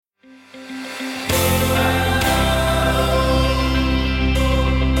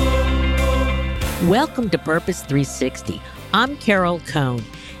Welcome to Purpose 360. I'm Carol Cone,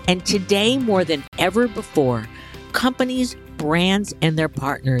 and today more than ever before, companies, brands, and their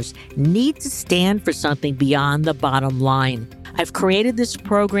partners need to stand for something beyond the bottom line. I've created this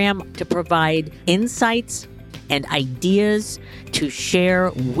program to provide insights and ideas to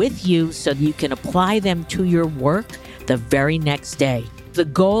share with you so that you can apply them to your work the very next day. The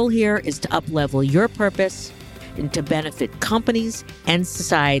goal here is to up-level your purpose and to benefit companies and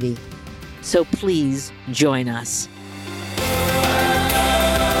society. So please join us.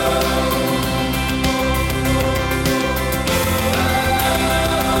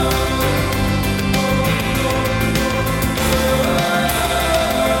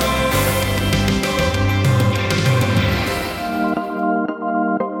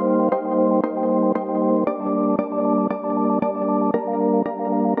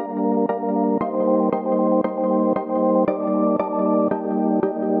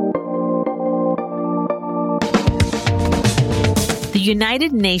 The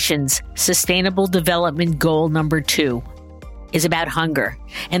United Nations Sustainable Development Goal number 2 is about hunger,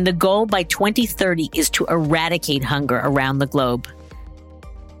 and the goal by 2030 is to eradicate hunger around the globe.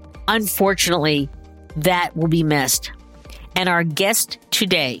 Unfortunately, that will be missed. And our guest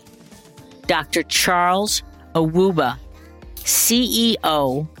today, Dr. Charles Owuba,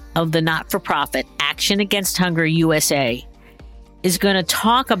 CEO of the not-for-profit Action Against Hunger USA, is going to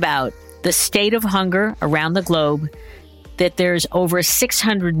talk about the state of hunger around the globe, that there's over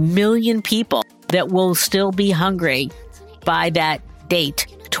 600 million people that will still be hungry by that date,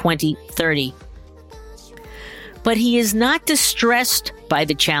 2030. But he is not distressed by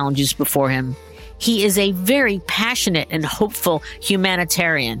the challenges before him. He is a very passionate and hopeful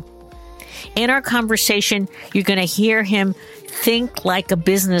humanitarian. In our conversation, you're going to hear him think like a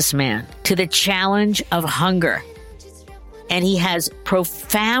businessman to the challenge of hunger. And he has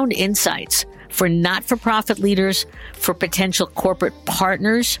profound insights for not-for-profit leaders, for potential corporate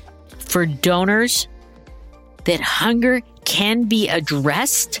partners, for donors, that hunger can be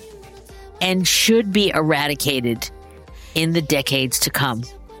addressed and should be eradicated in the decades to come.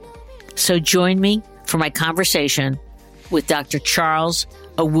 So join me for my conversation with Dr. Charles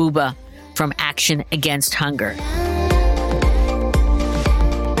Owuba from Action Against Hunger.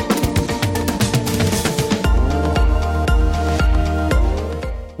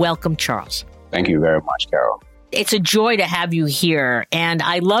 Welcome, Charles. Thank you very much, Carol. It's a joy to have you here. And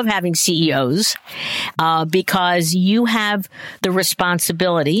I love having CEOs because you have the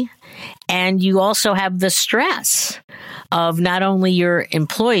responsibility and you also have the stress of not only your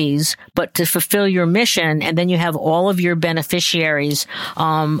employees, but to fulfill your mission. And then you have all of your beneficiaries,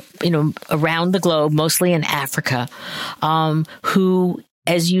 around the globe, mostly in Africa, who,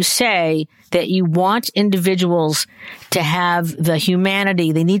 as you say, that you want individuals to have the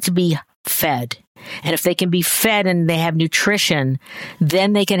humanity. They need to be fed. And if they can be fed and they have nutrition,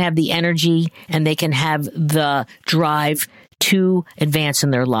 then they can have the energy and they can have the drive to advance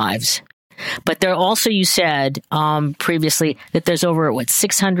in their lives. But there also, you said previously that there's over,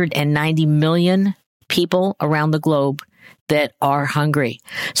 690 million people around the globe that are hungry.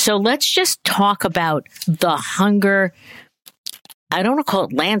 So let's just talk about the hunger. I don't want to call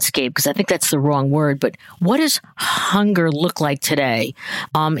it landscape because I think that's the wrong word, but what does hunger look like today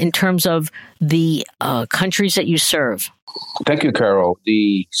in terms of the countries that you serve? Thank you, Carol.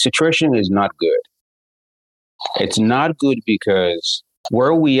 The situation is not good. It's not good because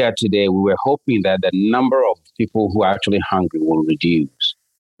where we are today, we were hoping that the number of people who are actually hungry will reduce.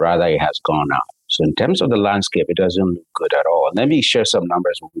 Rather, it has gone up. So in terms of the landscape, it doesn't look good at all. Let me share some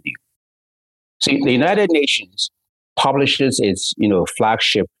numbers with you. See, the United Nations publishes its,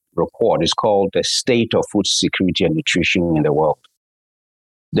 flagship report. It's called The State of Food Security and Nutrition in the World.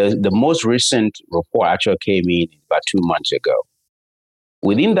 The most recent report actually came in about 2 months ago.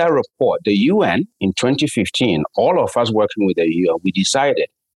 Within that report, the UN in 2015, all of us working with the UN, we decided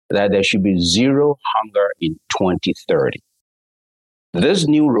that there should be zero hunger in 2030. This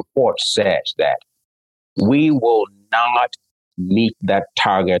new report says that we will not meet that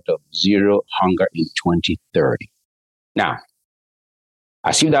target of zero hunger in 2030. Now,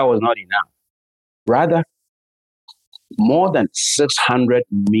 as if that was not enough, rather, more than 600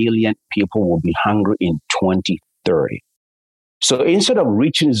 million people will be hungry in 2030. So instead of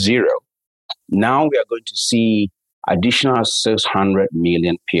reaching zero, now we are going to see additional 600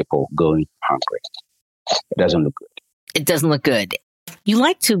 million people going hungry. It doesn't look good. It doesn't look good. You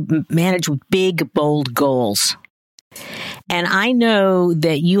like to manage with big, bold goals. And I know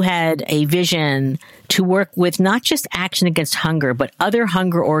that you had a vision to work with not just Action Against Hunger, but other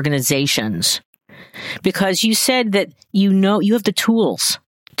hunger organizations, because you said that you have the tools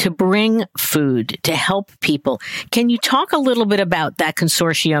to bring food, to help people. Can you talk a little bit about that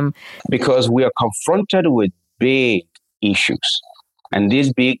consortium? Because we are confronted with big issues. And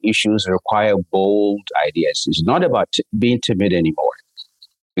these big issues require bold ideas. It's not about being timid anymore.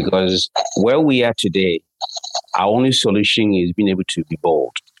 Because where we are today, our only solution is being able to be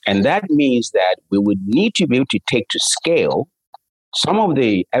bold. And that means that we would need to be able to take to scale some of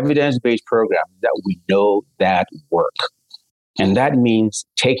the evidence-based programs that we know that work. And that means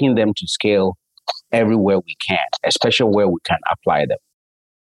taking them to scale everywhere we can, especially where we can apply them.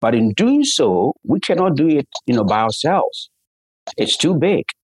 But in doing so, we cannot do it, by ourselves. It's too big.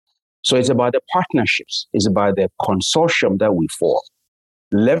 So it's about the partnerships. It's about the consortium that we form,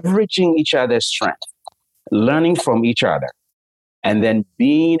 leveraging each other's strength, learning from each other, and then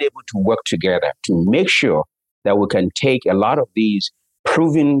being able to work together to make sure that we can take a lot of these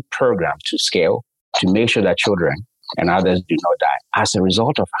proven programs to scale to make sure that children and others do not die as a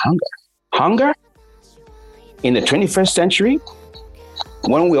result of hunger. Hunger in the 21st century,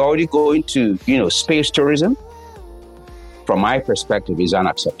 when we already go into, space tourism, from my perspective, is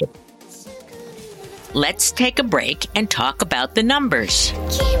unacceptable. Let's take a break and talk about the numbers.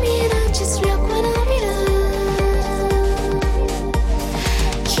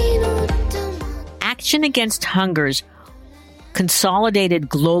 Action Against Hunger's consolidated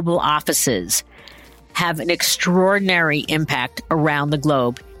global offices have an extraordinary impact around the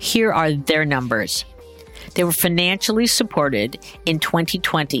globe. Here are their numbers. They were financially supported in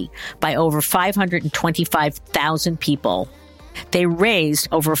 2020 by over 525,000 people. They raised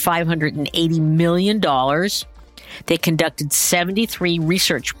over $580 million. They conducted 73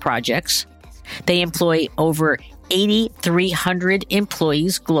 research projects. They employ over 8,300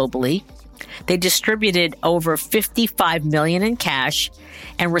 employees globally. They distributed over $55 million in cash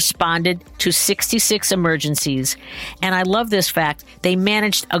and responded to 66 emergencies. And I love this fact. They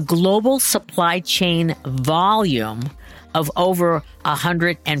managed a global supply chain volume of over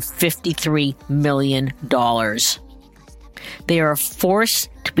 $153 million. They are a force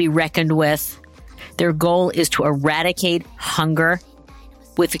to be reckoned with. Their goal is to eradicate hunger,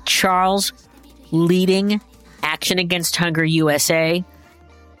 with Charles leading Action Against Hunger USA,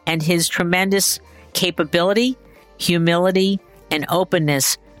 and his tremendous capability, humility, and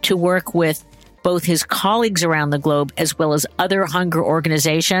openness to work with both his colleagues around the globe as well as other hunger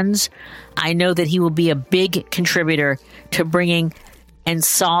organizations. I know that he will be a big contributor to bringing and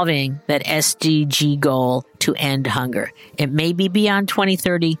solving that SDG goal to end hunger. It may be beyond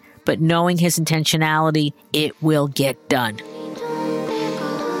 2030, but knowing his intentionality, it will get done.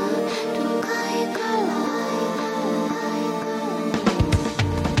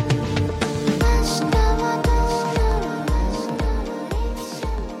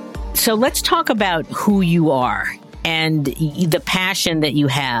 So let's talk about who you are and the passion that you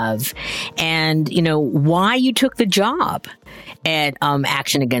have and, why you took the job at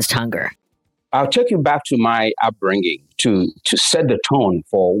Action Against Hunger. I'll take you back to my upbringing to set the tone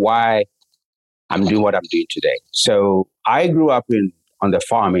for why I'm doing what I'm doing today. So I grew up on the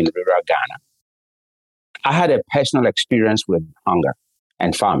farm in rural Ghana. I had a personal experience with hunger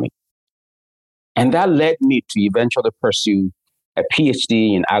and farming. And that led me to eventually pursue a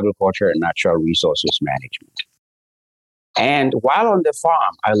PhD in agriculture and natural resources management. And while on the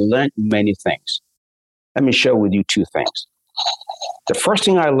farm, I learned many things. Let me share with you two things. The first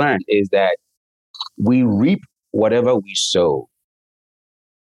thing I learned is that we reap whatever we sow.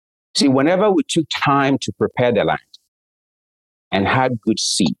 See, whenever we took time to prepare the land and had good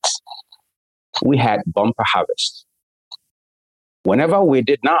seeds, we had bumper harvests. Whenever we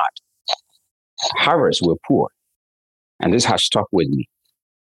did not, harvests were poor. And this has stuck with me.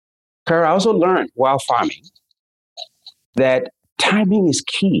 I also learned while farming that timing is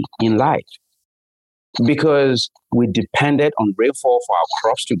key in life because we depended on rainfall for our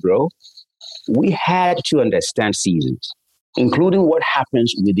crops to grow. We had to understand seasons, including what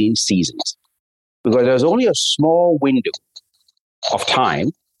happens within seasons, because there's only a small window of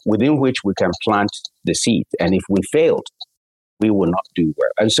time within which we can plant the seed. And if we failed, we will not do well.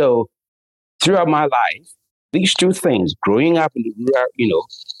 And so throughout my life, these two things, growing up in the rural,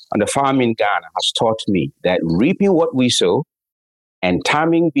 on the farm in Ghana, has taught me that reaping what we sow and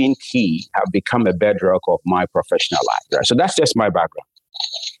timing being key have become a bedrock of my professional life. Right? So that's just my background.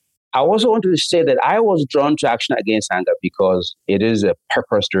 I also want to say that I was drawn to Action Against Hunger because it is a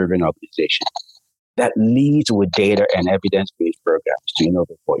purpose-driven organization that leads with data and evidence-based programs to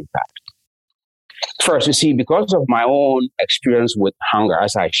innovate for impact. First, you see, because of my own experience with hunger,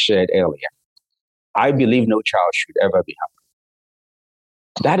 as I shared earlier, I believe no child should ever be hungry.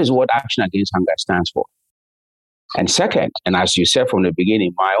 That is what Action Against Hunger stands for. And second, and as you said from the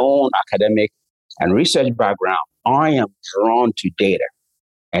beginning, my own academic and research background, I am drawn to data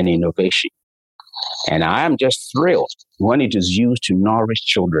and innovation. And I am just thrilled when it is used to nourish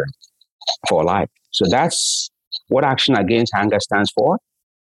children for life. So that's what Action Against Hunger stands for.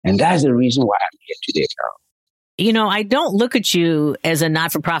 And that's the reason why I'm here today, Carol. You know, I don't look at you as a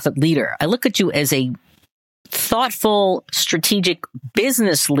not-for-profit leader. I look at you as a thoughtful, strategic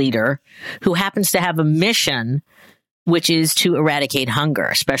business leader who happens to have a mission, which is to eradicate hunger,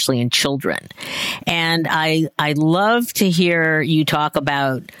 especially in children. And I love to hear you talk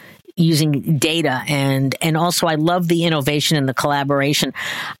about using data, and also I love the innovation and the collaboration.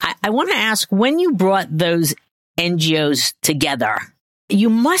 I want to ask, when you brought those NGOs together, you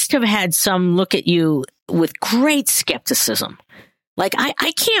must have had some look at you with great skepticism. Like,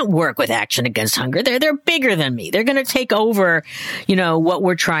 I can't work with Action Against Hunger. They're bigger than me. They're going to take over, what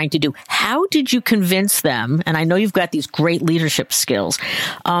we're trying to do. How did you convince them? And I know you've got these great leadership skills.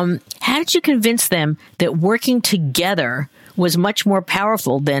 How did you convince them that working together was much more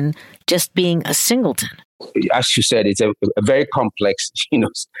powerful than just being a singleton? As you said, it's a very complex,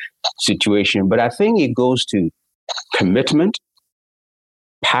 situation. But I think it goes to commitment,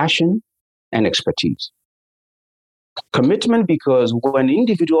 passion, and expertise. Commitment, because when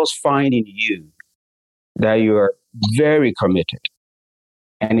individuals find in you that you are very committed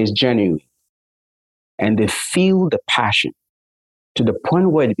and it's genuine, and they feel the passion to the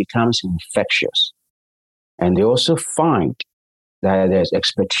point where it becomes infectious, and they also find that there's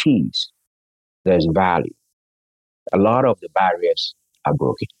expertise, there's value, a lot of the barriers are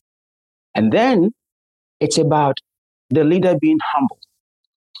broken. And then it's about the leader being humble,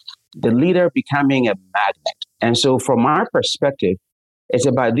 the leader becoming a magnet. And so from our perspective, it's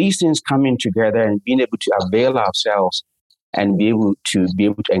about these things coming together and being able to avail ourselves and be able to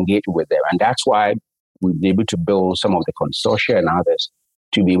engage with them. And that's why we've been able to build some of the consortia and others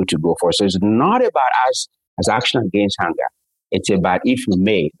to be able to go for. So it's not about us as Action Against Hunger. It's about, if you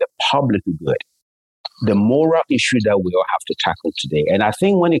may, the public good, the moral issue that we all have to tackle today. And I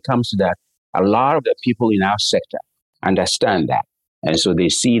think when it comes to that, a lot of the people in our sector understand that. And so they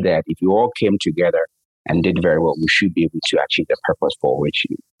see that if you all came together and did very well, we should be able to achieve the purpose for which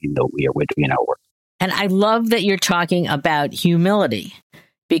we're doing our work. And I love that you're talking about humility,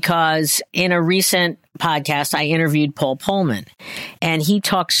 because in a recent podcast, I interviewed Paul Polman, and he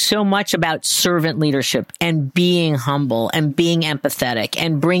talks so much about servant leadership and being humble and being empathetic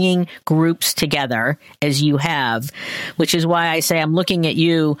and bringing groups together as you have, which is why I say I'm looking at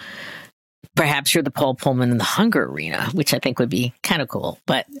you. Perhaps you're the Paul Polman in the hunger arena, which I think would be kind of cool.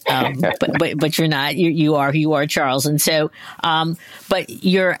 But but you're not. You are Charles, and so but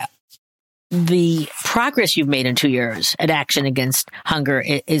the progress you've made in 2 years at Action Against Hunger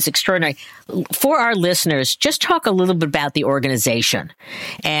is extraordinary. For our listeners, just talk a little bit about the organization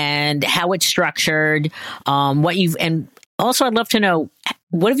and how it's structured, and also I'd love to know,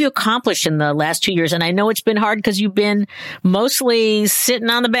 what have you accomplished in the last 2 years? And I know it's been hard because you've been mostly sitting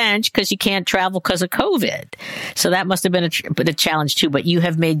on the bench because you can't travel because of COVID. So that must have been a challenge too, but you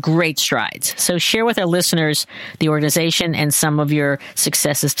have made great strides. So share with our listeners the organization and some of your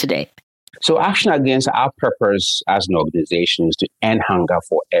successes to date. So Action Against, our purpose as an organization is to end hunger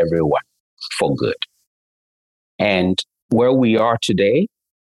for everyone, for good. And where we are today,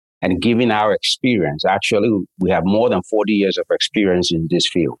 and given our experience, actually, we have more than 40 years of experience in this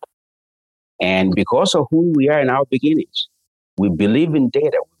field. And because of who we are in our beginnings, we believe in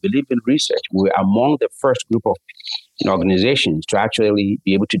data, we believe in research. We're among the first group of organizations to actually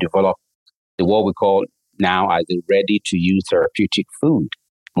be able to develop what we call now as a ready-to-use therapeutic food.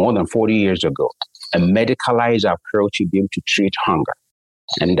 More than 40 years ago, a medicalized approach to be able to treat hunger.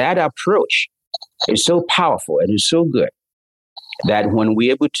 And that approach is so powerful and is so good that when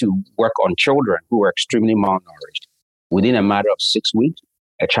we're able to work on children who are extremely malnourished, within a matter of 6 weeks,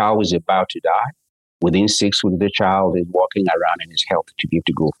 a child is about to die. Within 6 weeks, the child is walking around and is healthy to be able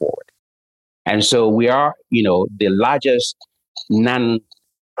to go forward. And so we are, the largest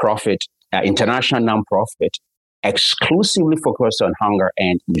non-profit, international non-profit, exclusively focused on hunger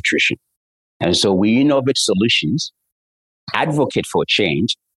and nutrition. And so we innovate solutions, advocate for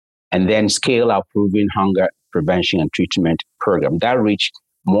change, and then scale our proven hunger prevention and treatment program that reach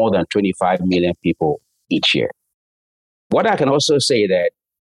more than 25 million people each year. What I can also say that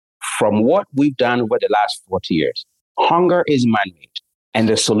from what we've done over the last 40 years, hunger is man-made and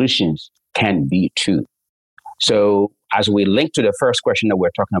the solutions can be too. So as we link to the first question that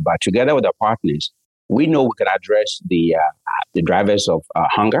we're talking about, together with our partners, we know we can address the drivers of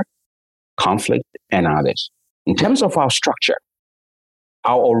hunger, conflict, and others. In terms of our structure,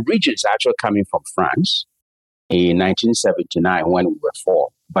 our origins are actually coming from France. in 1979 when we were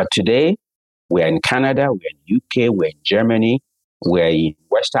formed. But today, we're in Canada, we're in UK, we're in Germany, we're in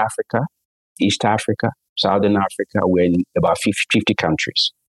West Africa, East Africa, Southern Africa. We're in about 50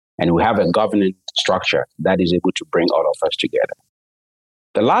 countries. And we have a governing structure that is able to bring all of us together.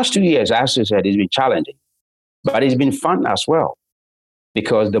 The last 2 years, as I said, it's been challenging, but it's been fun as well.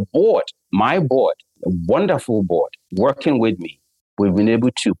 Because the board, my board, a wonderful board, working with me, we've been able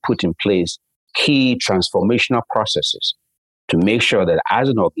to put in place key transformational processes to make sure that as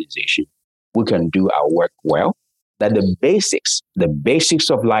an organization, we can do our work well, that the basics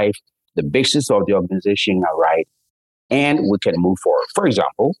of life, the basics of the organization are right, and we can move forward. For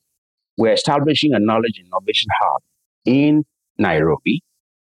example, we're establishing a knowledge innovation hub in Nairobi,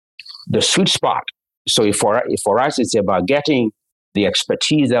 the sweet spot. So for us, it's about getting the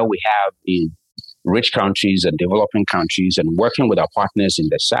expertise that we have in rich countries and developing countries and working with our partners in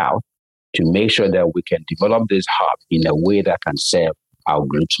the South to make sure that we can develop this hub in a way that can serve our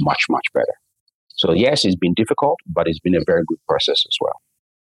groups much, much better. So yes, it's been difficult, but it's been a very good process as well.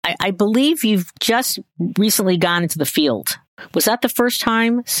 I believe you've just recently gone into the field. Was that the first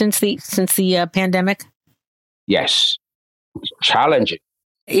time since the pandemic? Yes. Challenging.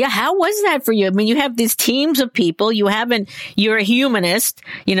 Yeah, how was that for you? I mean, you have these teams of people. You're a humanist.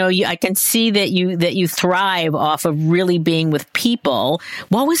 I can see that you thrive off of really being with people.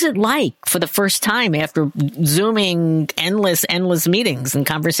 What was it like for the first time after Zooming endless meetings and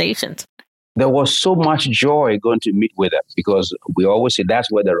conversations? There was so much joy going to meet with them because we always say that's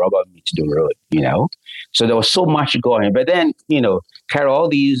where the rubber meets the road, So there was so much going. But then, Carol, all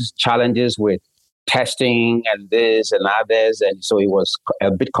these challenges with testing and this and others. And so it was a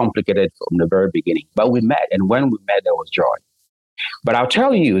bit complicated from the very beginning. But we met. And when we met, there was joy. But I'll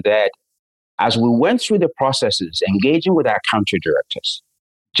tell you that as we went through the processes, engaging with our country directors,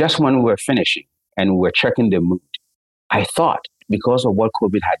 just when we were finishing and we were checking the mood, I thought, because of what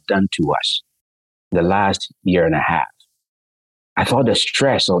COVID had done to us the last year and a half, I thought the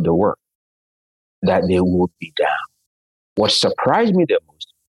stress of the work, that they would be down. What surprised me the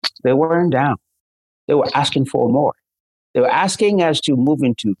most, they weren't down. They were asking for more. They were asking us to move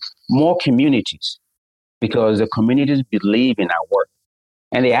into more communities because the communities believe in our work.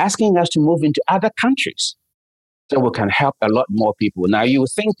 And they're asking us to move into other countries so we can help a lot more people. Now, you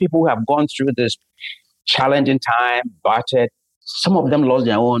would think people who have gone through this challenging time, battered, some of them lost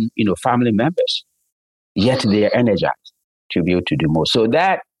their own, family members, yet they are energized to be able to do more. So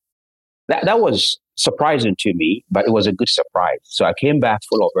that was surprising to me, but it was a good surprise. So I came back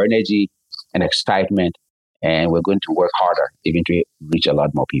full of energy and excitement, and we're going to work harder even to reach a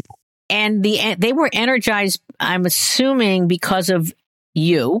lot more people. And they were energized, I'm assuming, because of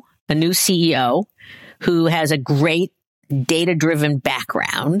you, a new CEO who has a great data-driven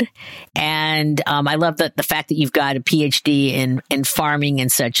background. And I love the fact that you've got a PhD in farming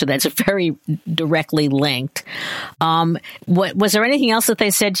and such. So that's very directly linked. Was there anything else that they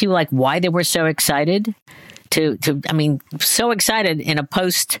said to you, like why they were so excited? So excited in a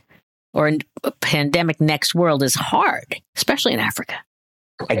post or in a pandemic next world is hard, especially in Africa.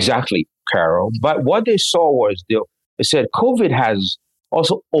 Exactly, Carol. But what they saw was they said COVID has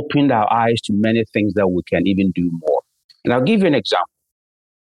also opened our eyes to many things that we can even do more. And I'll give you an example.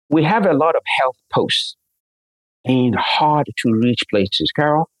 We have a lot of health posts in hard to reach places.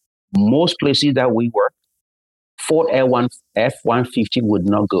 Carol, most places that we work, Ford F-150 would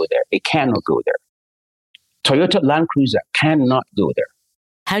not go there. It cannot go there. Toyota Land Cruiser cannot go there.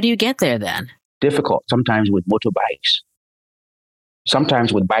 How do you get there then? Difficult, sometimes with motorbikes,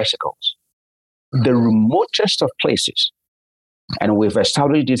 sometimes with bicycles. The remotest of places. And we've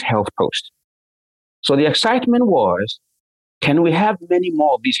established this health post. So the excitement was, can we have many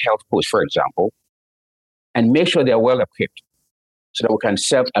more of these health posts, for example, and make sure they're well equipped so that we can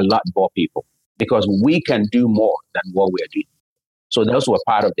serve a lot more people because we can do more than what we're doing. So those were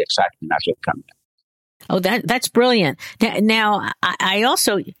part of the excitement actually coming up. Oh, that's brilliant. Now,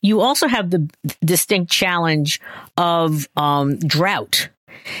 you also have the distinct challenge of drought.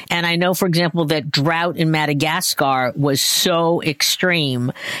 And I know, for example, that drought in Madagascar was so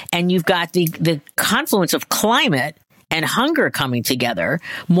extreme, and you've got the confluence of climate and hunger coming together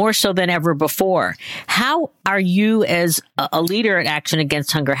more so than ever before. How are you, as a leader at Action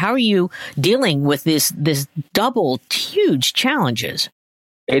Against Hunger, how are you dealing with this double huge challenges?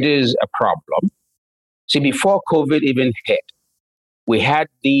 It is a problem. See, before COVID even hit, we had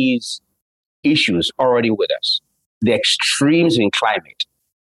these issues already with us, the extremes in climate,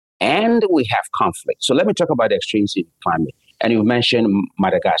 and we have conflict. So let me talk about the extremes in climate. And you mentioned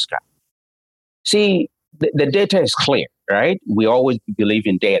Madagascar. See, the data is clear, right? We always believe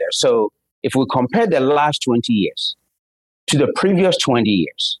in data. So if we compare the last 20 years to the previous 20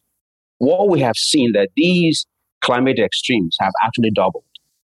 years, what we have seen that these climate extremes have actually doubled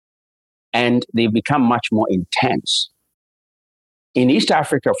and they've become much more intense. In East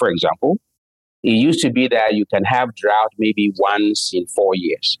Africa, for example, it used to be that you can have drought maybe once in 4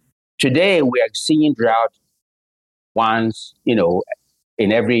 years. Today, we are seeing drought once,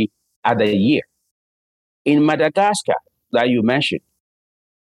 in every other year. In Madagascar, that you mentioned,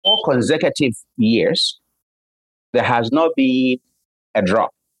 4 consecutive years, there has not been a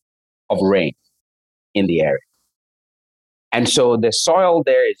drop of rain in the area. And so the soil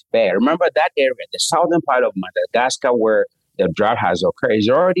there is bare. Remember that area, the southern part of Madagascar where the drought has occurred, is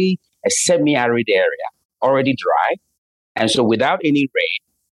already a semi-arid area, already dry. And so without any rain,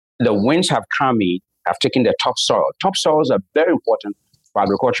 the winds have come in, have taken the topsoil. Topsoils are very important for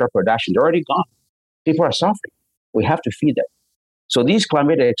agricultural production. They're already gone. People are suffering. We have to feed them. So these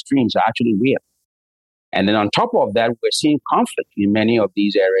climate extremes are actually real. And then on top of that, we're seeing conflict in many of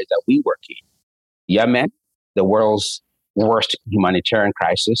these areas that we work in. Yemen, the world's worst humanitarian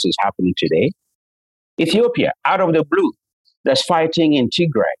crisis, is happening today. Ethiopia, out of the blue, there's fighting in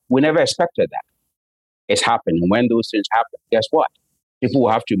Tigray. We never expected that. It's happening. When those things happen, guess what? People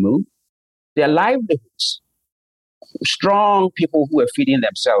will have to move. Their livelihoods. Strong people who are feeding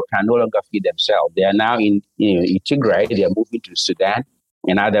themselves can no longer feed themselves. They are now in Tigray. They are moving to Sudan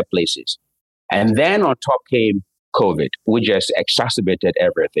and other places. And then on top came COVID, which just exacerbated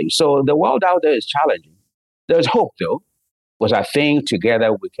everything. So the world out there is challenging. There's hope, though, because I think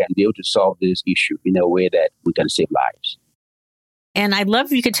together we can be able to solve this issue in a way that we can save lives. And I'd love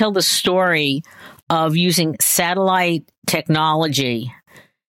if you could tell the story of using satellite technology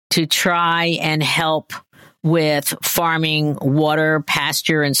to try and help with farming, water,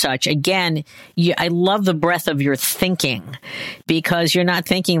 pasture, and such. Again, I love the breadth of your thinking because you're not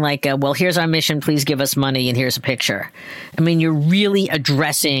thinking like, well, here's our mission, please give us money, and here's a picture. I mean, you're really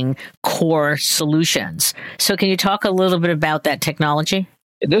addressing core solutions. So can you talk a little bit about that technology?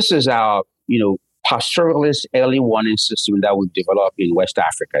 This is our, pastoralist early warning system that we've developed in West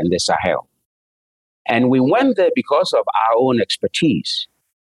Africa, in the Sahel. And we went there because of our own expertise.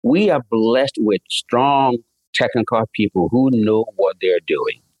 We are blessed with strong technical people who know what they're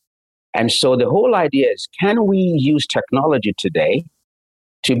doing. And so the whole idea is, can we use technology today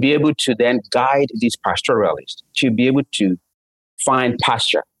to be able to then guide these pastoralists to be able to find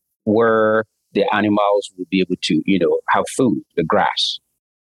pasture where the animals will be able to, have food, the grass?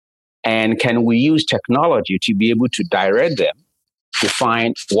 And can we use technology to be able to direct them to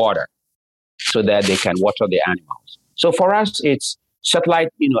find water so that they can water the animals? So for us, it's satellite,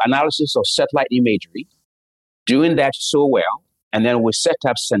 analysis of satellite imagery, doing that so well. And then we set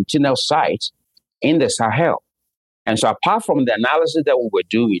up sentinel sites in the Sahel. And so apart from the analysis that we were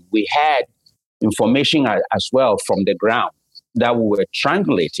doing, we had information as well from the ground that we were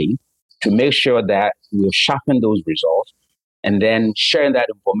triangulating to make sure that we sharpen those results and then sharing that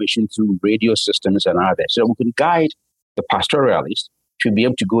information through radio systems and others. So we can guide the pastoralists to be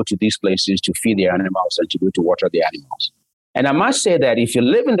able to go to these places to feed the animals and to go to water the animals. And I must say that if you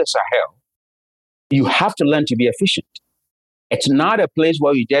live in the Sahel, you have to learn to be efficient. It's not a place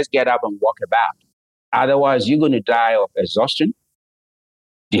where you just get up and walk about. Otherwise, you're going to die of exhaustion,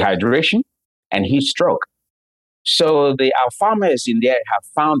 dehydration, and heat stroke. So our farmers in there have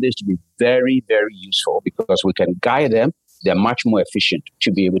found this to be very, very useful because we can guide them. They're much more efficient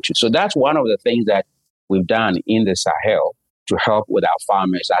to be able to. So that's one of the things that we've done in the Sahel to help with our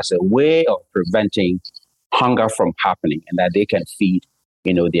farmers as a way of preventing hunger from happening and that they can feed,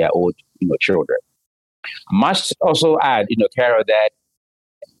 their own, children. I must also add, Carol, that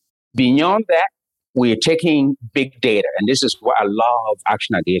beyond that, we're taking big data, and this is what I love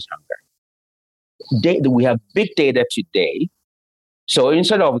Action Against Hunger. We have big data today. So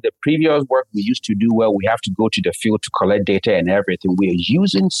instead of the previous work we used to do where we have to go to the field to collect data and everything, we are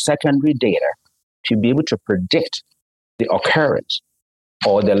using secondary data to be able to predict the occurrence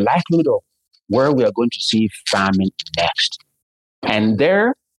or the likelihood of where we are going to see famine next. And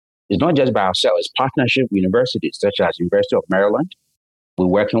there is not just by ourselves, it's partnership with universities such as University of Maryland. We're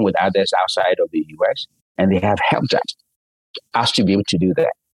working with others outside of the US, and they have helped us to be able to do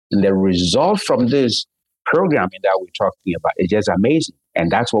that. And the result from this programming that we're talking about is just amazing. And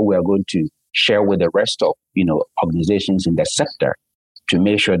that's what we are going to share with the rest of, organizations in the sector to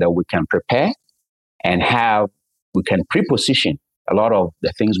make sure that we can prepare and we can pre-position a lot of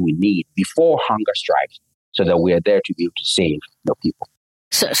the things we need before hunger strikes so that we are there to be able to save the people.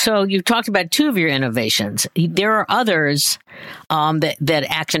 So you've talked about two of your innovations. There are others that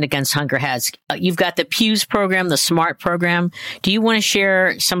Action Against Hunger has. You've got the PEWS program, the SMART program. Do you want to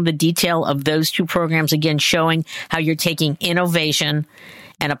share some of the detail of those two programs, again, showing how you're taking innovation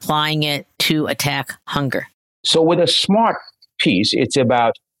and applying it to attack hunger? So with the SMART piece, it's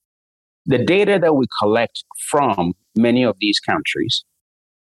about the data that we collect from many of these countries.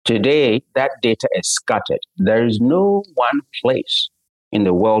 Today, that data is scattered. There is no one place in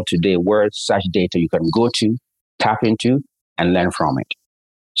the world today where such data you can go to, tap into, and learn from it.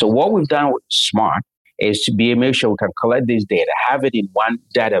 So what we've done with SMART is to be make sure we can collect this data, have it in one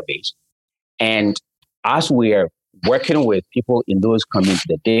database. And as we are working with people in those communities,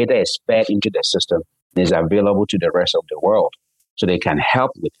 the data is fed into the system and is available to the rest of the world. So they can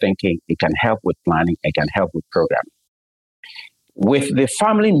help with thinking, it can help with planning, it can help with programming. With the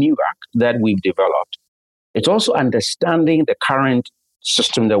family MUAC that we've developed, it's also understanding the current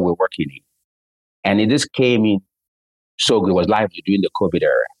system that we're working in. And it just came in so good, it was lively during the COVID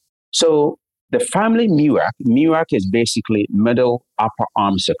era. So the family MUAC is basically middle upper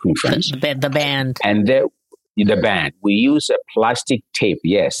arm circumference. The band. And the band. We use a plastic tape,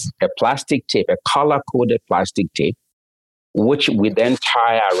 a plastic tape, a color-coded plastic tape, which we then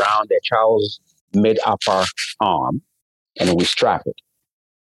tie around the child's mid upper arm, and we strap it.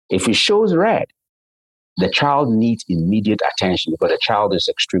 If it shows red, the child needs immediate attention because the child is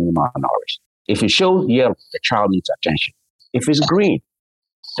extremely malnourished. If it shows yellow, the child needs attention. If it's green,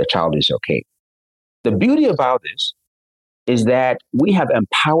 the child is okay. The beauty about this is that we have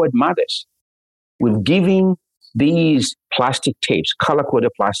empowered mothers. We've given these plastic tapes,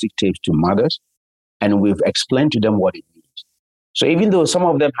 color-coded plastic tapes to mothers, and we've explained to them what it means. So even though some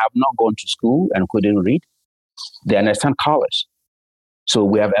of them have not gone to school and couldn't read, they understand colors. So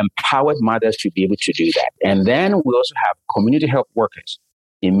we have empowered mothers to be able to do that. And then we also have community health workers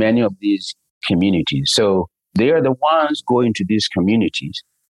in many of these communities. So they are the ones going to these communities,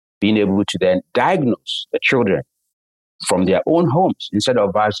 being able to then diagnose the children from their own homes instead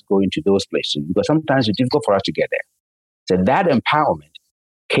of us going to those places, because sometimes it's difficult for us to get there. So that empowerment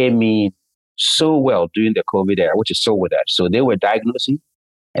came in so well during the COVID era, which is so with us. So they were diagnosing,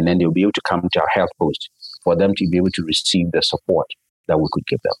 and then they'll be able to come to our health post for them to be able to receive the support that we could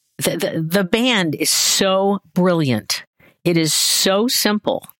give them. The band is so brilliant. It is so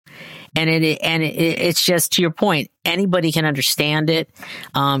simple. And it's just, to your point, anybody can understand it.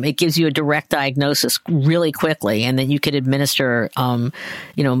 It gives you a direct diagnosis really quickly, and then you could administer,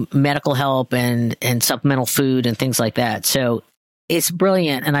 medical help and supplemental food and things like that. So it's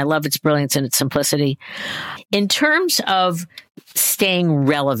brilliant, and I love its brilliance and its simplicity. In terms of staying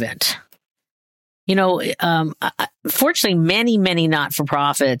relevant, fortunately, many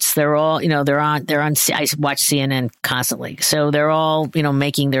not-for-profits, they're all, they're on, I watch CNN constantly. So they're all,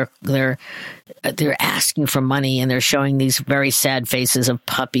 making they're asking for money, and they're showing these very sad faces of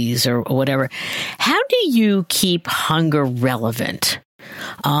puppies or whatever. How do you keep hunger relevant,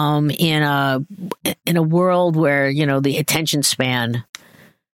 in a world where, the attention span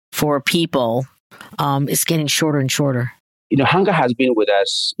for people, is getting shorter and shorter? Hunger has been with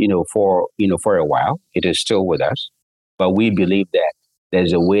us, for a while. It is still with us, but we believe that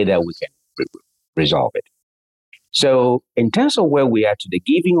there's a way that we can resolve it. So in terms of where we are today,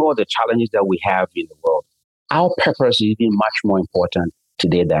 given all the challenges that we have in the world, our purpose is even much more important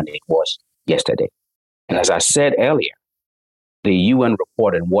today than it was yesterday. And as I said earlier, the UN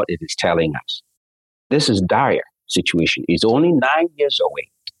report and what it is telling us, this is dire situation. It's only 9 years away,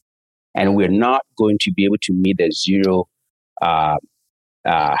 and we're not going to be able to meet the zero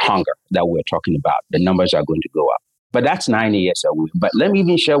hunger that we're talking about. The numbers are going to go up. But that's 9 years away. But let me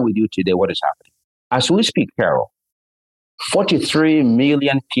even share with you today what is happening. As we speak, Carol, 43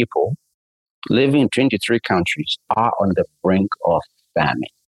 million people living in 23 countries are on the brink of famine.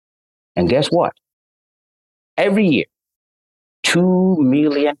 And guess what? Every year, 2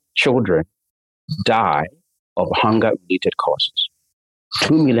 million children die of hunger-related causes.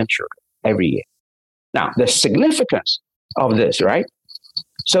 2 million children every year. Now, the significance of this, right?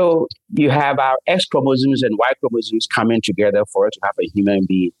 So you have our X chromosomes and Y chromosomes coming together for us to have a human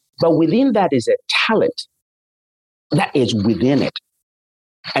being. But within that is a talent that is within it.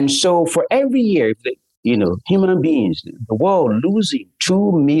 And so for every year, human beings, the world losing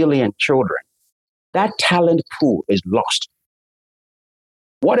 2 million children, that talent pool is lost.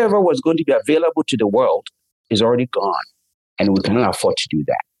 Whatever was going to be available to the world is already gone, and we cannot afford to do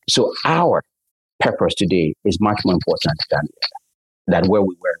that. So our purpose today is much more important than where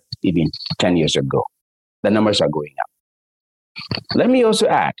we were even 10 years ago. The numbers are going up. Let me also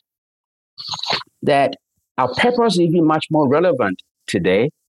add that our purpose is even much more relevant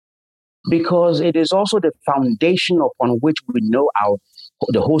today because it is also the foundation upon which we know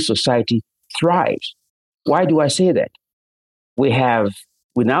the whole society thrives. Why do I say that? We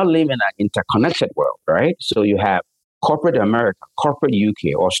now live in an interconnected world, right? So you have corporate America, corporate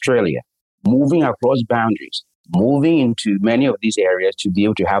UK, Australia, moving across boundaries, moving into many of these areas to be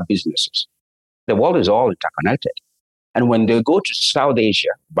able to have businesses. The world is all interconnected. And when they go to South Asia,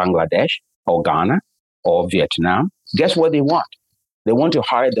 Bangladesh, or Ghana, or Vietnam, guess what they want? They want to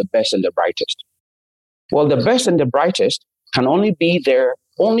hire the best and the brightest. Well, the best and the brightest can only be there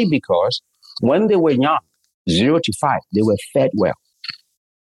only because when they were young, 0 to 5, they were fed well.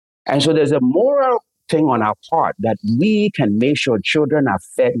 And so there's a moral thing on our part that we can make sure children are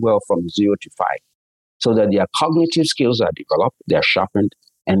fed well from 0 to 5 so that their cognitive skills are developed, they're sharpened,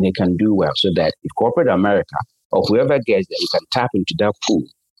 and they can do well so that if corporate America or whoever gets there, you can tap into that pool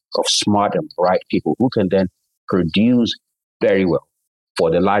of smart and bright people who can then produce very well for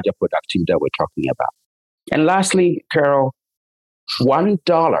the larger productivity that we're talking about. And lastly, Carol,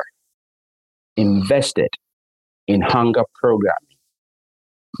 $1 invested in hunger programming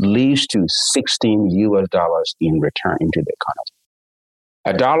leads to $16 in return into the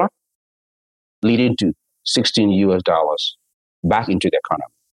economy. $1 leading to $16 back into the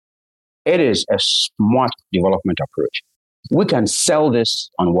economy. It is a smart development approach. We can sell this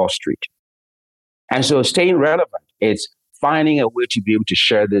on Wall Street. And so staying relevant, it's finding a way to be able to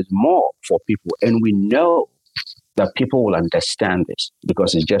share this more for people. And we know that people will understand this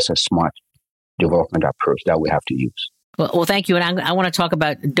because it's just a smart development approach that we have to use. Well, thank you. And I want to talk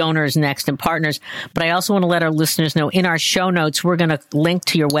about donors next and partners, but I also want to let our listeners know in our show notes, we're going to link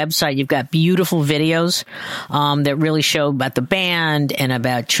to your website. You've got beautiful videos that really show about the band and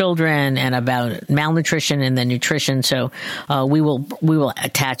about children and about malnutrition and the nutrition. So we will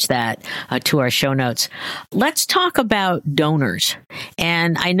attach that to our show notes. Let's talk about donors.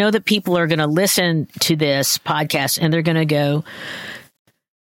 And I know that people are going to listen to this podcast and they're going to go,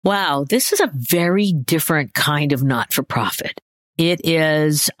 wow, this is a very different kind of not-for-profit. It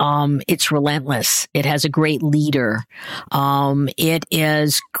is, it's relentless. It has a great leader. It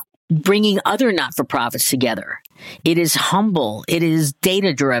is bringing other not-for-profits together. It is humble. It is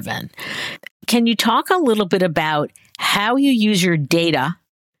data-driven. Can you talk a little bit about how you use your data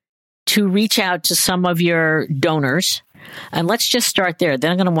to reach out to some of your donors? And let's just start there.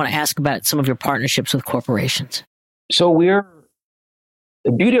 Then I'm going to want to ask about some of your partnerships with corporations. So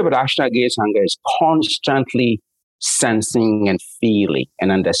the beauty of Action Against Hunger is constantly sensing and feeling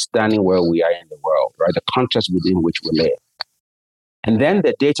and understanding where we are in the world, right? The context within which we live. And then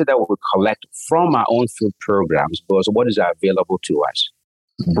the data that we collect from our own field programs goes, what is available to us?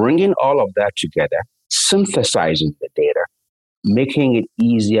 Bringing all of that together, synthesizing the data, making it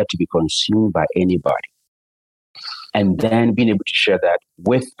easier to be consumed by anybody. And then being able to share that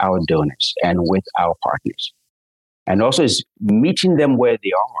with our donors and with our partners. And also is meeting them where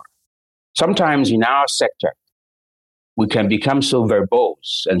they are. Sometimes in our sector, we can become so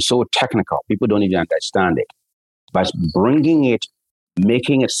verbose and so technical, people don't even understand it. But bringing it,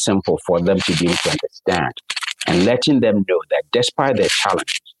 making it simple for them to be able to understand and letting them know that despite their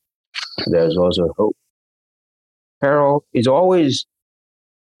challenges, there's also hope. Carol, it's always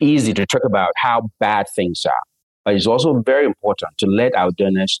easy to talk about how bad things are, but it's also very important to let our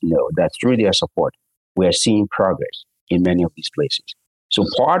donors know that through their support, we're seeing progress in many of these places. So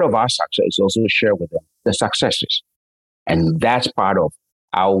part of our success is also to share with them the successes. And that's part of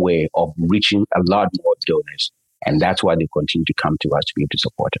our way of reaching a lot more donors. And that's why they continue to come to us to be able to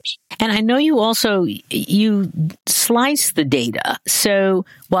support us. And I know you slice the data. So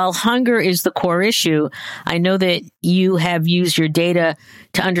while hunger is the core issue, I know that you have used your data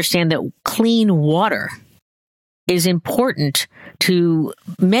to understand that clean water is important to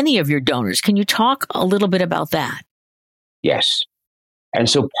many of your donors. Can you talk a little bit about that? Yes. And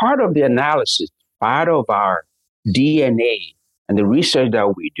so part of the analysis, part of our DNA and the research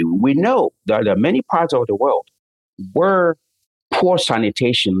that we do, we know that there are many parts of the world where poor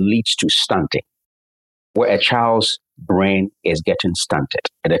sanitation leads to stunting, where a child's brain is getting stunted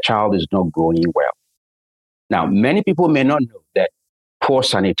and the child is not growing well. Now, many people may not know that poor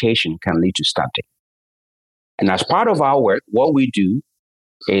sanitation can lead to stunting. And as part of our work, what we do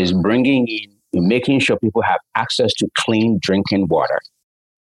is making sure people have access to clean drinking water.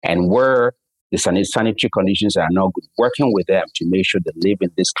 And where the sanitary conditions are not good, working with them to make sure they live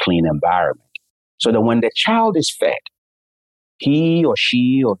in this clean environment. So that when the child is fed, he or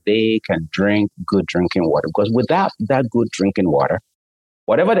she or they can drink good drinking water. Because without that good drinking water,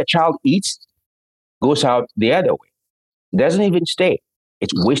 whatever the child eats goes out the other way. It doesn't even stay.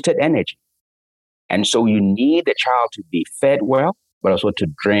 It's wasted energy. And so you need the child to be fed well, but also to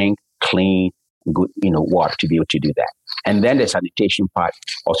drink clean, good, water to be able to do that. And then the sanitation part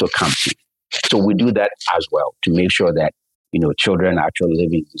also comes in. So we do that as well to make sure that, children are actually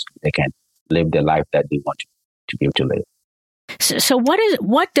living, they can live the life that they want to be able to live. So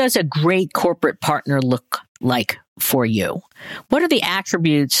what does a great corporate partner look like for you? What are the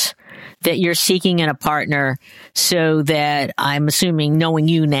attributes that you're seeking in a partner so that I'm assuming, knowing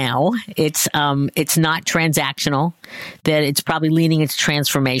you now, it's not transactional, that it's probably leaning into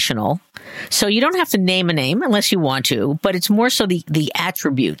transformational. So you don't have to name a name unless you want to, but it's more so the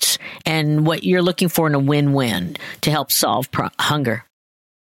attributes and what you're looking for in a win-win to help solve hunger.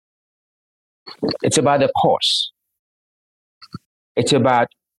 It's about the cause. It's about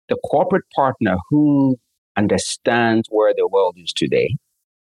the corporate partner who understands where the world is today,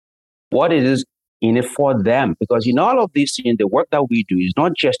 what it is in it for them. Because in all of these things, the work that we do is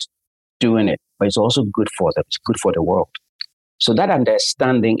not just doing it, but it's also good for them. It's good for the world. So that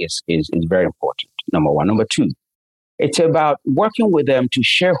understanding is very important, number one. Number two, it's about working with them to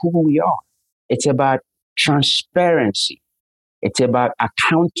share who we are. It's about transparency. It's about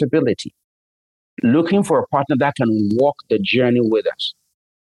accountability. Looking for a partner that can walk the journey with us.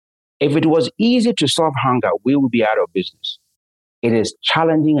 If it was easy to solve hunger, we would be out of business. It is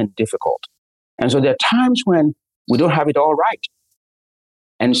challenging and difficult. And so there are times when we don't have it all right.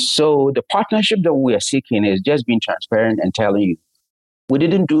 And so the partnership that we are seeking is just being transparent and telling you, we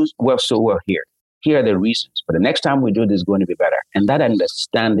didn't do so well here. Here are the reasons. But the next time we do this, it's going to be better. And that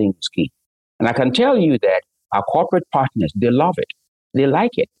understanding is key. And I can tell you that our corporate partners, they love it. They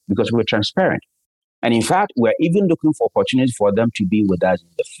like it because we're transparent. And in fact, we're even looking for opportunities for them to be with us in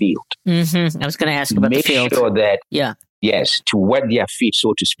the field. Mm-hmm. I was going to ask about the field. Make sure that, yes, to wet their feet,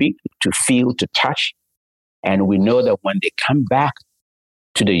 so to speak, to feel, to touch. And we know that when they come back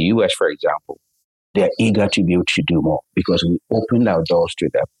to the U.S., for example, they're eager to be able to do more because we opened our doors to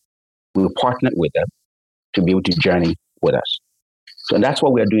them. We partnered with them to be able to journey with us. So that's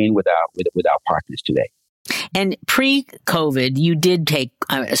what we're doing with our partners today. And pre-COVID, you did take,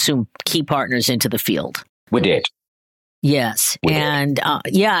 I assume, key partners into the field. We did. Yes. Can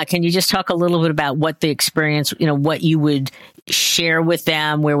you just talk a little bit about what the experience, what you would share with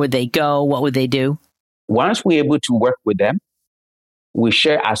them? Where would they go? What would they do? Once we're able to work with them, we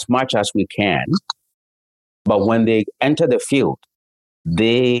share as much as we can. But when they enter the field,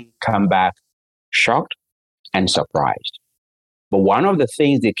 they come back shocked and surprised. But one of the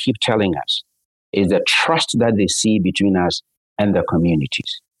things they keep telling us is the trust that they see between us and the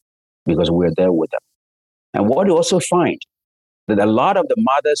communities, because we're there with them. And what you also find, that a lot of the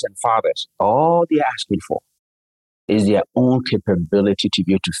mothers and fathers, all they're asking for is their own capability to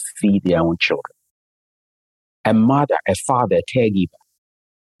be able to feed their own children. A mother, a father, a caregiver,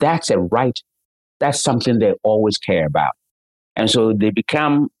 that's a right. That's something they always care about. And so they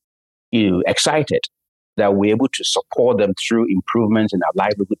become excited that we're able to support them through improvements in our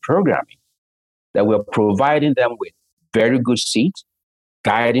livelihood programming, that we're providing them with very good seeds,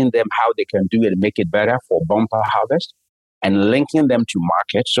 guiding them how they can do it and make it better for bumper harvest, and linking them to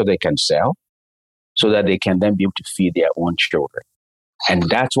markets so they can sell, so that they can then be able to feed their own children. And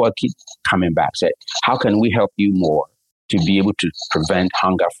that's what keeps coming back. Said, how can we help you more to be able to prevent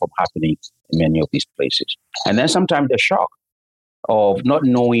hunger from happening in many of these places? And then sometimes the shock of not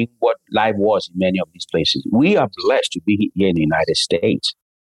knowing what life was in many of these places. We are blessed to be here in the United States.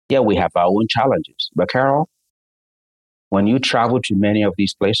 Yeah, we have our own challenges. But Carol, when you travel to many of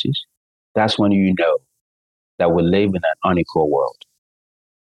these places, that's when you know that we live in an unequal world.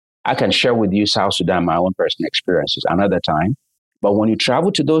 I can share with you South Sudan, my own personal experiences another time. But when you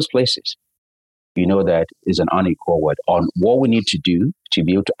travel to those places, you know that is an unequal world on what we need to do to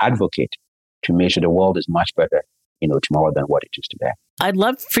be able to advocate to make sure the world is much better, tomorrow than what it is today. I'd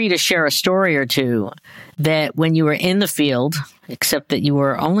love for you to share a story or two that when you were in the field, except that you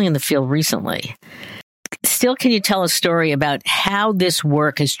were only in the field recently, still can you tell a story about how this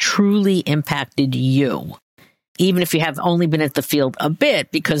work has truly impacted you, even if you have only been at the field a bit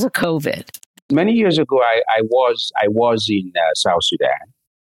because of COVID? Many years ago, I was in South Sudan,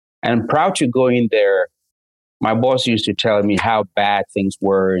 and proud to go in there. My boss used to tell me how bad things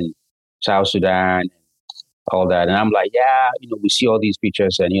were in South Sudan, all that, and I'm like, we see all these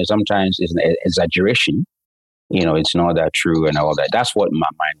pictures, and sometimes it's an exaggeration. It's not that true and all that. That's what my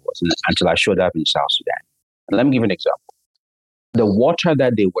mind was until I showed up in South Sudan. And let me give an example. The water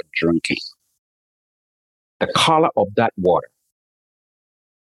that they were drinking, the color of that water,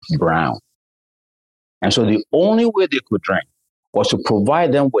 brown. And so the only way they could drink was to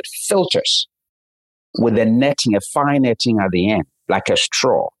provide them with filters with a netting, a fine netting at the end, like a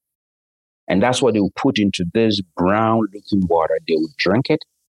straw. And that's what they would put into this brown looking water. They would drink it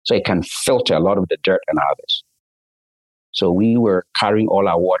so it can filter a lot of the dirt and others. So we were carrying all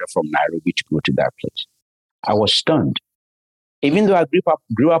our water from Nairobi to go to that place. I was stunned. Even though I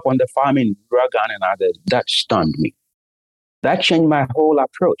grew up on the farm in rural Ghana and others, that stunned me. That changed my whole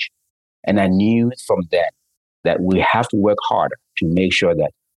approach. And I knew from then that we have to work harder to make sure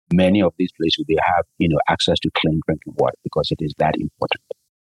that many of these places will have, access to clean drinking water because it is that important.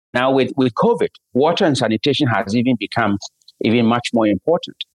 Now with COVID, water and sanitation has even become even much more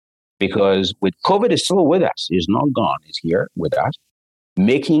important because with COVID is still with us. It's not gone. It's here with us,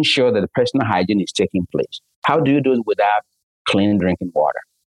 making sure that the personal hygiene is taking place. How do you do it without clean drinking water?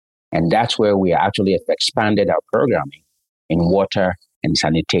 And that's where we actually have expanded our programming in water and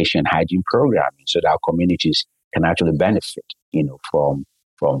sanitation hygiene programming so that our communities can actually benefit,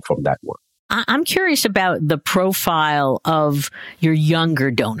 from that work. I'm curious about the profile of your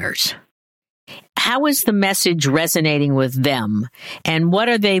younger donors. How is the message resonating with them? And what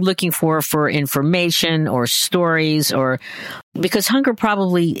are they looking for information or stories? Or because hunger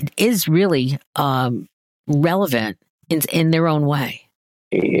probably is really relevant in their own way.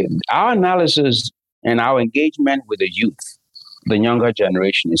 Our analysis and our engagement with the youth, the younger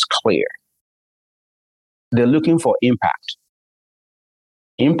generation, is clear. They're looking for impact.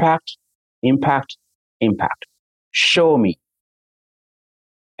 Impact, impact, impact. Show me.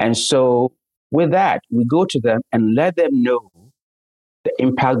 And so with that, we go to them and let them know the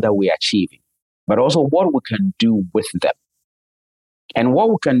impact that we're achieving, but also what we can do with them. And what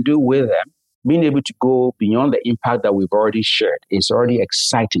we can do with them, being able to go beyond the impact that we've already shared, is already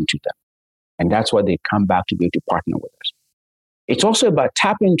exciting to them. And that's why they come back to be able to partner with us. It's also about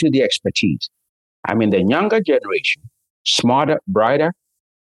tapping into the expertise. The younger generation, smarter, brighter,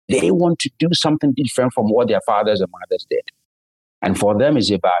 they want to do something different from what their fathers and mothers did. And for them, it's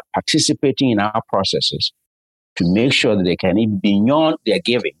about participating in our processes to make sure that they can, even beyond their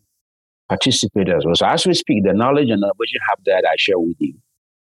giving, participate as well. So as we speak, the knowledge and the vision hub that I share with you,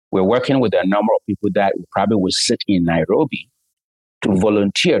 we're working with a number of people that probably will sit in Nairobi to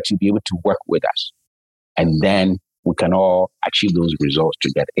volunteer to be able to work with us. And then we can all achieve those results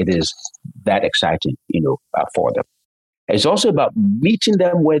together. It is that exciting, for them. It's also about meeting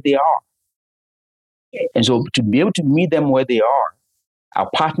them where they are. And so to be able to meet them where they are, our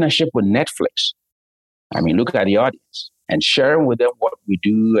partnership with Netflix, look at the audience and sharing with them what we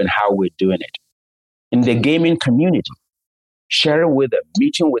do and how we're doing it. In the gaming community, sharing with them,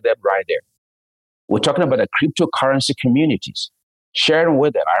 meeting with them right there. We're talking about the cryptocurrency communities, sharing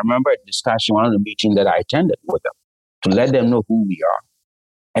with them. I remember a discussion, one of the meetings that I attended with them, to let them know who we are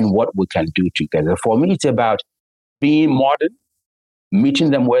and what we can do together. For me, it's about being modern,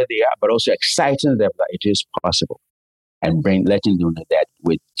 meeting them where they are, but also exciting them that it is possible and letting them know that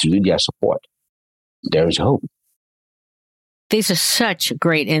through their support, there is hope. These are such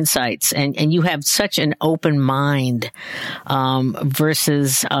great insights, and you have such an open mind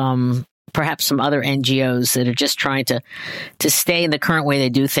versus perhaps some other NGOs that are just trying to stay in the current way they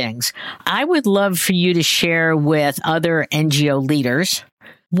do things. I would love for you to share with other NGO leaders,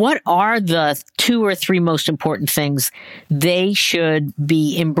 what are the 2 or 3 most important things they should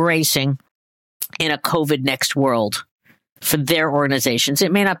be embracing in a COVID next world for their organizations?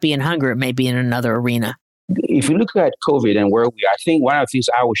 It may not be in hunger, it may be in another arena. If you look at COVID and where we are, I think one of the things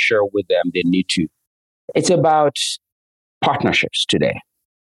I will share with them, it's about partnerships today.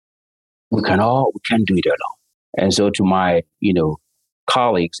 We can't do it alone. And so to my,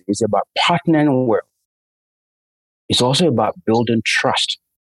 colleagues, it's about partnering well. It's also about building trust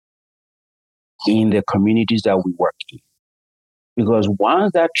in the communities that we work in. Because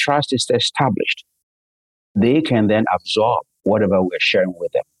once that trust is established, they can then absorb whatever we're sharing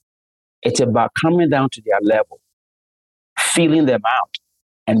with them. It's about coming down to their level, feeling them out,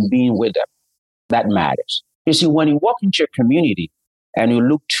 and being with them. That matters. You see, when you walk into a community and you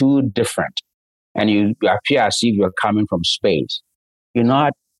look too different and you appear as if you're coming from space, you're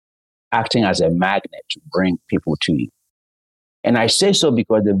not acting as a magnet to bring people to you. And I say so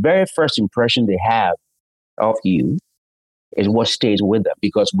because the very first impression they have of you is what stays with them,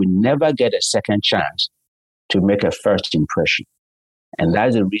 because we never get a second chance to make a first impression. And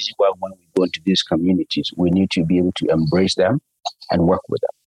that's the reason why when we go into these communities, we need to be able to embrace them and work with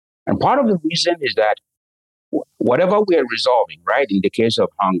them. And part of the reason is that whatever we are resolving, right, in the case of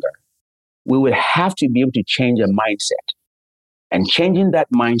hunger, we will have to be able to change a mindset. And changing that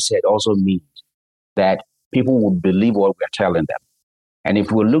mindset also means that people will believe what we're telling them. And if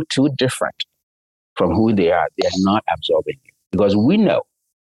we look too different from who they are not absorbing it. Because we know,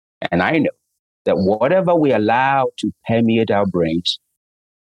 and I know, that whatever we allow to permeate our brains,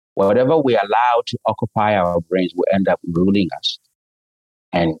 Whatever we allow to occupy our brains will end up ruling us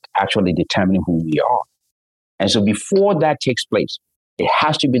and actually determining who we are. And so before that takes place, it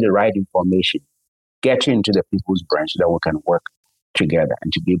has to be the right information getting into the people's brains so that we can work together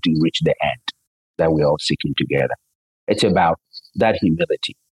and to be able to reach the end that we're all seeking together. It's about that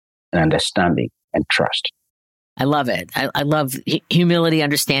humility and understanding and trust. I love it. I love humility,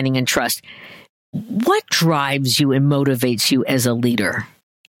 understanding, and trust. What drives you and motivates you as a leader?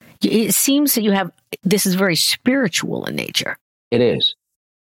 It seems that this is very spiritual in nature. It is.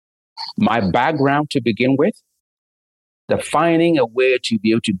 My background to begin with, the finding a way to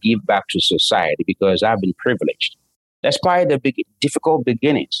be able to give back to society because I've been privileged. Despite the difficult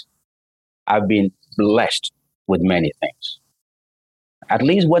beginnings, I've been blessed with many things. At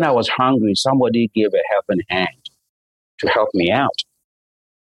least when I was hungry, somebody gave a helping hand to help me out.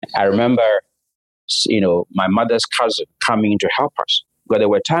 I remember, my mother's cousin coming to help us. But there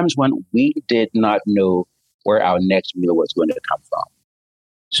were times when we did not know where our next meal was going to come from.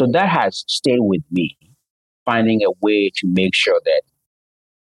 So that has stayed with me, finding a way to make sure that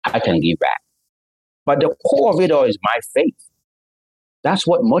I can give back. But the core of it all is my faith. That's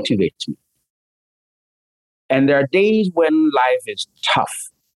what motivates me. And there are days when life is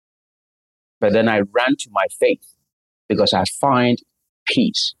tough, but then I run to my faith because I find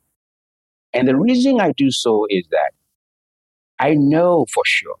peace. And the reason I do so is that I know for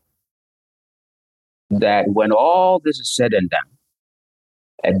sure that when all this is said and done,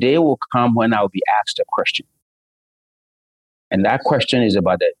 a day will come when I'll be asked a question. And that question is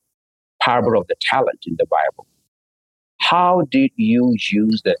about the parable of the talent in the Bible. How did you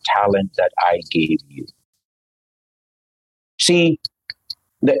use the talent that I gave you? See,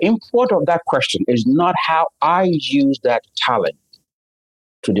 the import of that question is not how I use that talent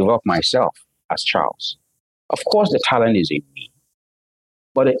to develop myself as Charles. Of course, the talent is in me.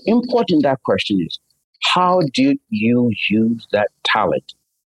 But the import in that question is, how did you use that talent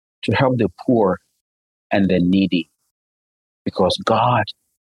to help the poor and the needy? Because God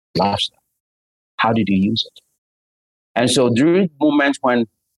loves them. How did you use it? And so during moments when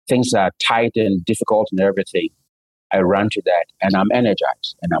things are tight and difficult and everything, I run to that and I'm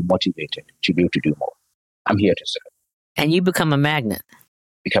energized and I'm motivated to be able to do more. I'm here to serve. And you become a magnet.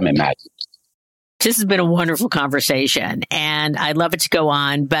 Become a magnet. This has been a wonderful conversation, and I'd love it to go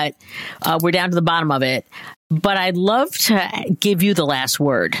on, but we're down to the bottom of it. But I'd love to give you the last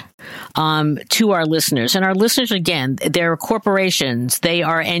word to our listeners. And our listeners, again, they're corporations, they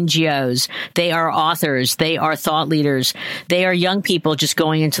are NGOs, they are authors, they are thought leaders, they are young people just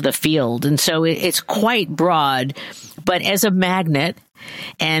going into the field. And so it's quite broad. But as a magnet,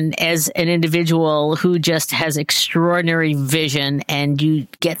 and as an individual who just has extraordinary vision and you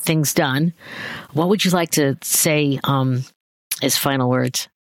get things done, what would you like to say as final words?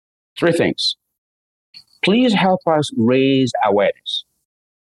 3 things. Please help us raise awareness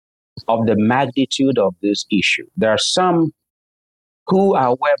of the magnitude of this issue. There are some who are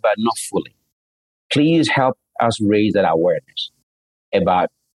aware but not fully. Please help us raise that awareness about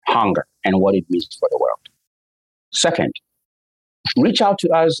hunger and what it means for the world. Second, reach out to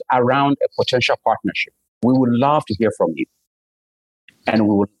us around a potential partnership. We would love to hear from you. And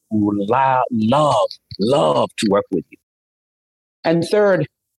we would love to work with you. And third,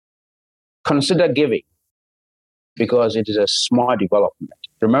 consider giving because it is a smart development.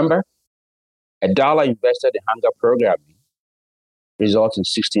 Remember, $1 invested in hunger programming results in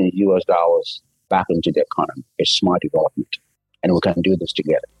 $16 back into the economy. It's smart development. And we can do this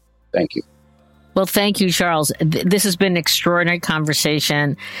together. Thank you. Well, thank you, Charles. This has been an extraordinary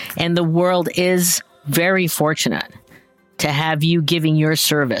conversation, and the world is very fortunate to have you giving your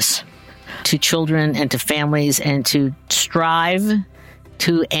service to children and to families and to strive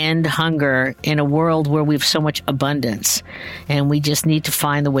to end hunger in a world where we have so much abundance, and we just need to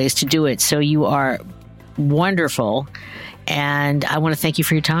find the ways to do it. So you are wonderful, and I want to thank you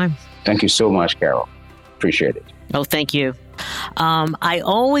for your time. Thank you so much, Carol. Appreciate it. Oh, thank you. I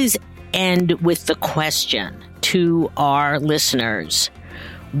always end with the question to our listeners: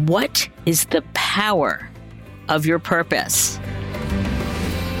 what is the power of your purpose?